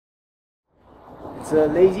It's a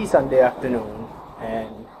lazy Sunday afternoon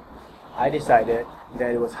and I decided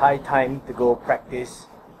that it was high time to go practice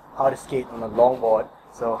how to skate on a longboard.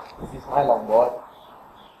 So this is my longboard.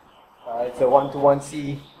 It's a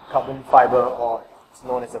 121C carbon fiber, or it's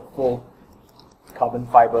known as a full carbon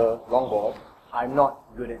fiber longboard. I'm not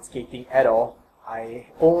good at skating at all. I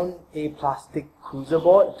own a plastic cruiser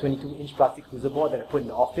board, 22-inch plastic cruiser board that I put in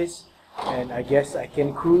the office, and I guess I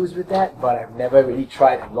can cruise with that, but I've never really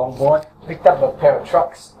tried a longboard. Picked up a pair of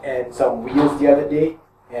trucks and some wheels the other day,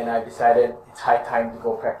 and I decided it's high time to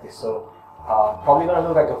go practice. So probably gonna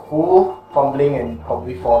look like a fool, fumbling and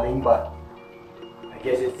probably falling, but I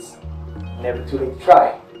guess it's never too late to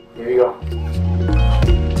try. Here we go.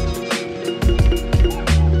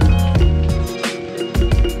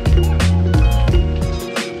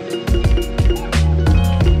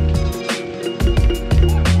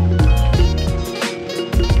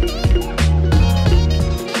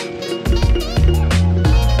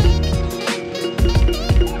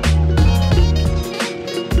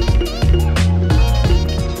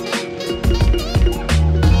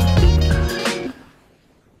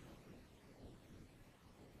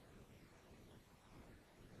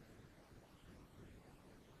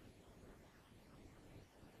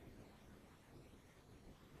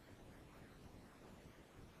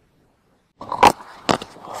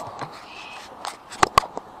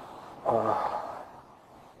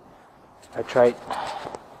 I tried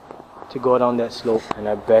to go down that slope and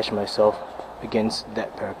I bashed myself against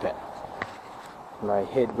that parapet. My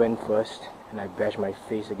head went first and I bashed my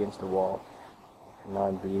face against the wall, and now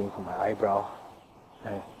I'm bleeding from my eyebrow.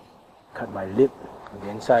 I cut my lip on the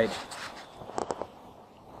inside.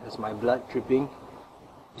 There's my blood dripping.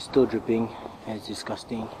 It's still dripping and it's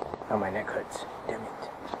disgusting. Now my neck hurts. Damn it.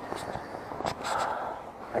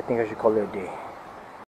 I think I should call it a day.